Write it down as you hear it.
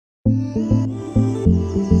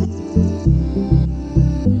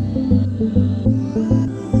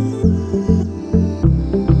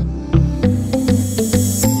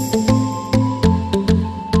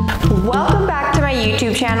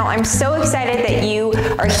Channel. I'm so excited that you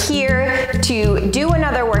are here to do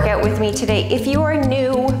another workout with me today. If you are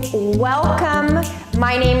new, welcome.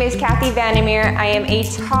 My name is Kathie Vandermeer. I am a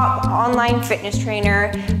top online fitness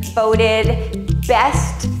trainer, voted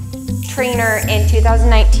best trainer in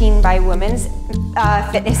 2019 by Women's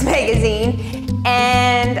Fitness Magazine.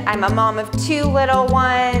 And I'm a mom of 2 little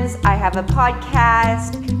ones. I have a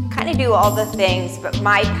podcast, kind of do all the things, but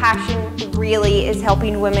my passion really is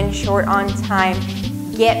helping women short on time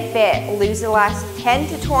get fit, lose the last 10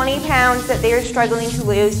 to 20 pounds that they are struggling to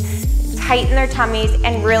lose, tighten their tummies,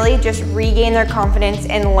 and really just regain their confidence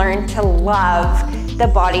and learn to love the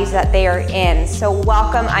bodies that they are in. So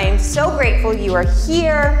welcome, I am so grateful you are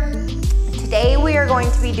here. Today we are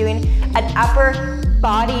going to be doing an upper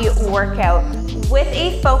body workout with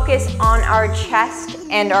a focus on our chest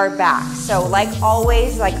and our back. So like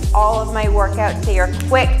always, like all of my workouts, they are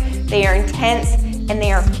quick, they are intense, and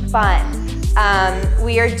they are fun.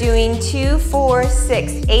 We are doing 2, 4,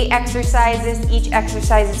 6, 8 exercises. Each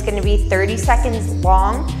exercise is going to be 30 seconds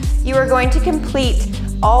long. You are going to complete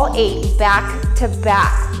all 8 back to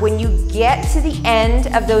back. When you get to the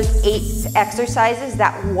end of those 8 exercises,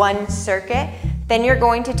 that one circuit, then you're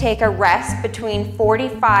going to take a rest between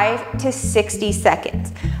 45 to 60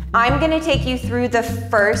 seconds. I'm going to take you through the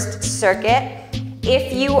first circuit.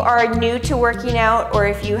 If you are new to working out, or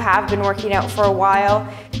if you have been working out for a while,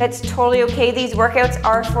 that's totally okay. These workouts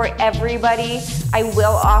are for everybody. I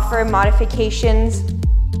will offer modifications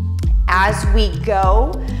as we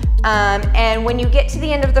go. And when you get to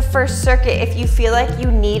the end of the first circuit, if you feel like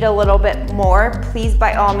you need a little bit more, please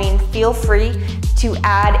by all means feel free to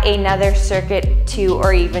add another circuit, 2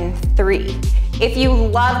 or even 3. If you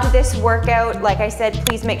loved this workout, like I said,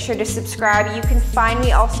 please make sure to subscribe. You can find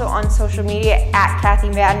me also on social media at Kathie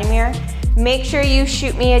Vandermeer. Make sure you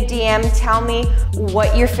shoot me a DM, tell me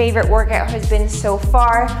what your favorite workout has been so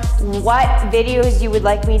far, what videos you would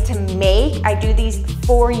like me to make. I do these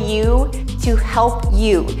for you to help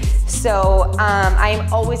you. So I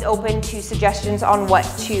am always open to suggestions on what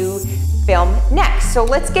to film next. So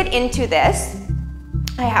let's get into this.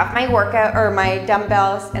 I have my workout or my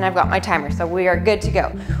dumbbells and I've got my timer, so we are good to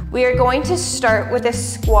go. We are going to start with a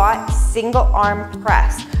squat single arm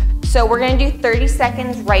press. So we're going to do 30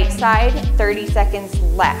 seconds right side, 30 seconds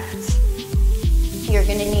left. You're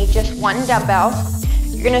going to need just one dumbbell.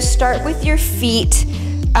 You're going to start with your feet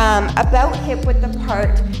about hip width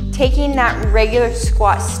apart, taking that regular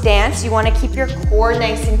squat stance. You want to keep your core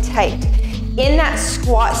nice and tight. In that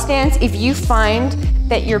squat stance, if you find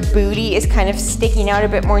that your booty is kind of sticking out a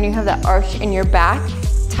bit more and you have that arch in your back,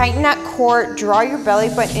 tighten that core, draw your belly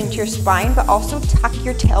button into your spine, but also tuck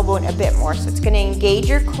your tailbone a bit more. So it's gonna engage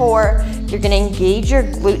your core, you're gonna engage your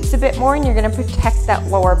glutes a bit more, and you're gonna protect that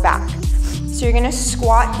lower back. So you're gonna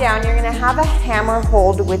squat down, you're gonna have a hammer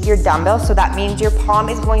hold with your dumbbell, so that means your palm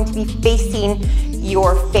is going to be facing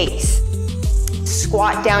your face.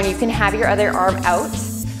 Squat down, you can have your other arm out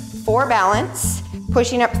for balance,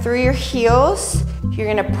 pushing up through your heels. You're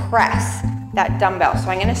gonna press that dumbbell. So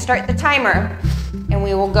I'm gonna start the timer and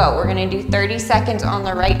we will go. We're gonna do 30 seconds on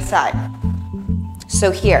the right side. So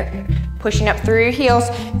here, pushing up through your heels,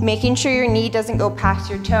 making sure your knee doesn't go past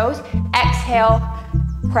your toes. Exhale,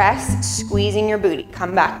 press, squeezing your booty.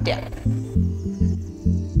 Come back down.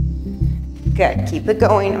 Good, keep it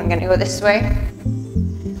going. I'm gonna go this way.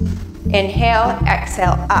 Inhale,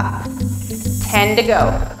 exhale, up. 10 to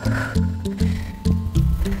go.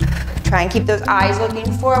 Try and keep those eyes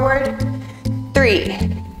looking forward. 3,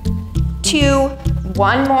 2,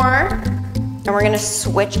 1 more, and we're gonna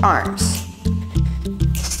switch arms.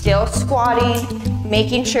 Still squatting,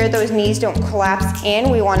 making sure those knees don't collapse in.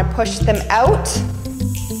 We wanna push them out.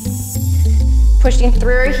 Pushing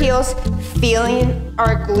through our heels, feeling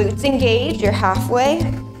our glutes engaged. You're halfway.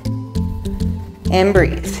 And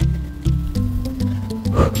breathe.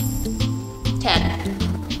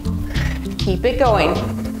 10. Keep it going.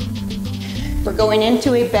 We're going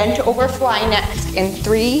into a bent over fly next in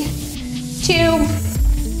 3, 2,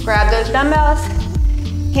 grab those dumbbells,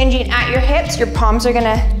 hinging at your hips. Your palms are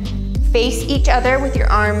gonna face each other with your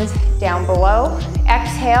arms down below.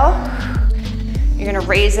 Exhale, you're gonna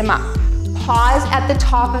raise them up. Pause at the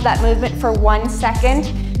top of that movement for 1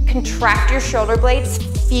 second. Contract your shoulder blades,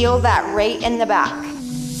 feel that right in the back.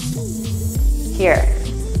 Here,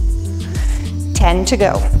 10 to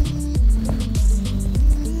go.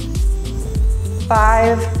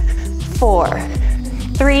 5, 4,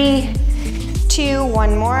 3, 2,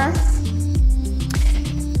 one more.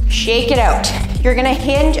 Shake it out. You're gonna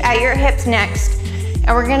hinge at your hips next,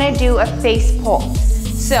 and we're gonna do a face pull.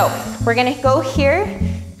 So we're gonna go here,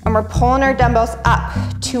 and we're pulling our dumbbells up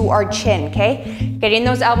to our chin, okay? Getting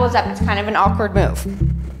those elbows up, it's kind of an awkward move.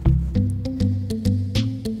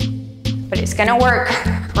 But it's gonna work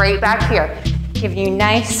right back here. Give you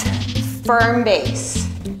nice, firm base.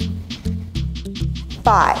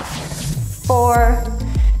 5, 4,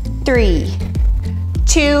 3,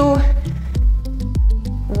 2,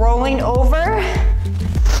 rolling over,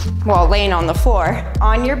 well, laying on the floor,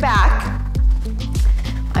 on your back.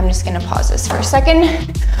 I'm just gonna pause this for a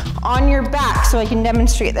second. On your back, so I can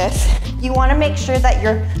demonstrate this. You wanna make sure that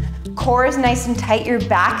your core is nice and tight, your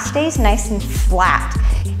back stays nice and flat.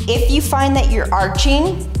 If you find that you're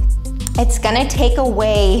arching, it's gonna take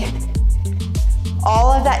away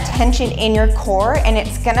all of that tension in your core, and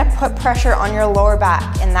it's gonna put pressure on your lower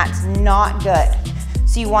back, and that's not good.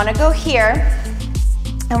 So you wanna go here,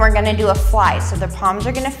 and we're gonna do a fly. So the palms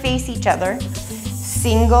are gonna face each other,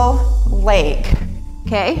 single leg,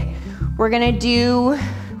 okay? We're gonna do,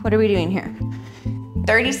 what are we doing here?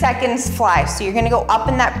 30 seconds fly. So you're gonna go up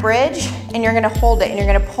in that bridge, and you're gonna hold it, and you're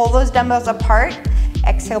gonna pull those dumbbells apart,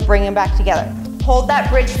 exhale, bring them back together. Hold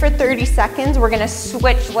that bridge for 30 seconds. We're gonna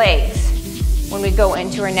switch legs when we go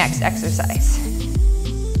into our next exercise.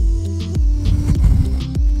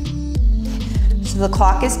 So the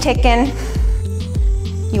clock is ticking.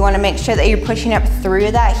 You wanna make sure that you're pushing up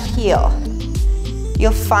through that heel.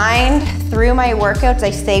 You'll find through my workouts, I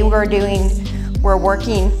say we're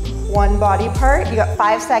working one body part. You got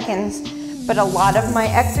 5 seconds, but a lot of my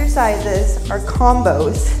exercises are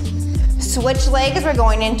combos. Switch legs, we're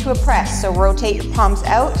going into a press, so rotate your palms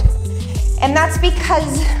out. And that's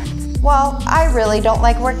because, well, I really don't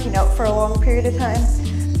like working out for a long period of time.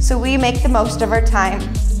 So we make the most of our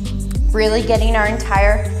time, really getting our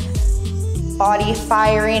entire body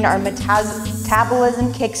firing, our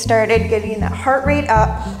metabolism kick-started, getting that heart rate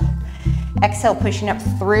up. Exhale, pushing up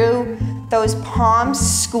through those palms,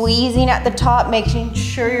 squeezing at the top, making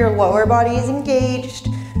sure your lower body is engaged.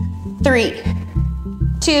 3,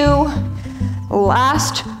 2,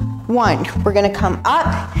 last one. We're gonna come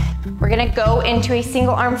up. We're gonna go into a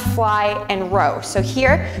single arm fly and row. So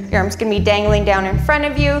here, your arm's gonna be dangling down in front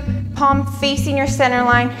of you, palm facing your center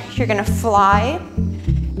line. You're gonna fly,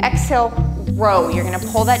 exhale, row. You're gonna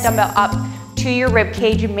pull that dumbbell up to your rib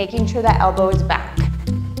cage and making sure that elbow is back.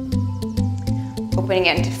 Opening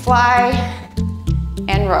it to fly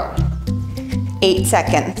and row. 8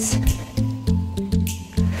 seconds.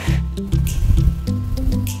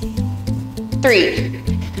 3,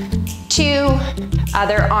 2,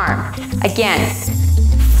 other arm. Again,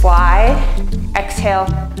 fly, exhale,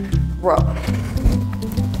 row.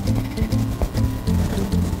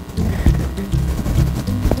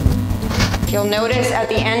 You'll notice at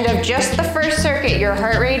the end of just the first circuit, your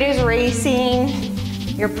heart rate is racing.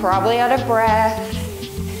 You're probably out of breath.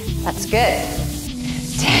 That's good.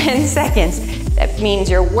 10 seconds. That means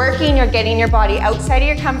you're working, you're getting your body outside of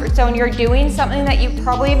your comfort zone. You're doing something that you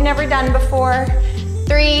probably have never done before.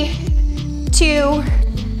 3, 2,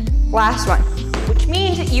 last one, which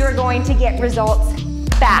means that you are going to get results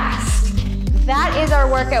fast. That is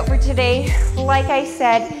our workout for today. Like I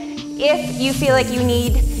said, if you feel like you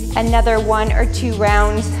need another 1 or 2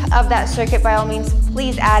 rounds of that circuit, by all means,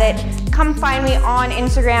 please add it. Come find me on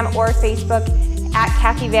Instagram or Facebook at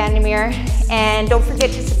Kathie Vandermeer. And don't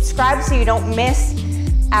forget to subscribe so you don't miss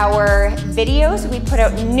our videos. We put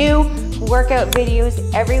out new workout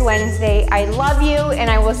videos every Wednesday. I love you, and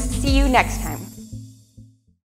I will see you next time.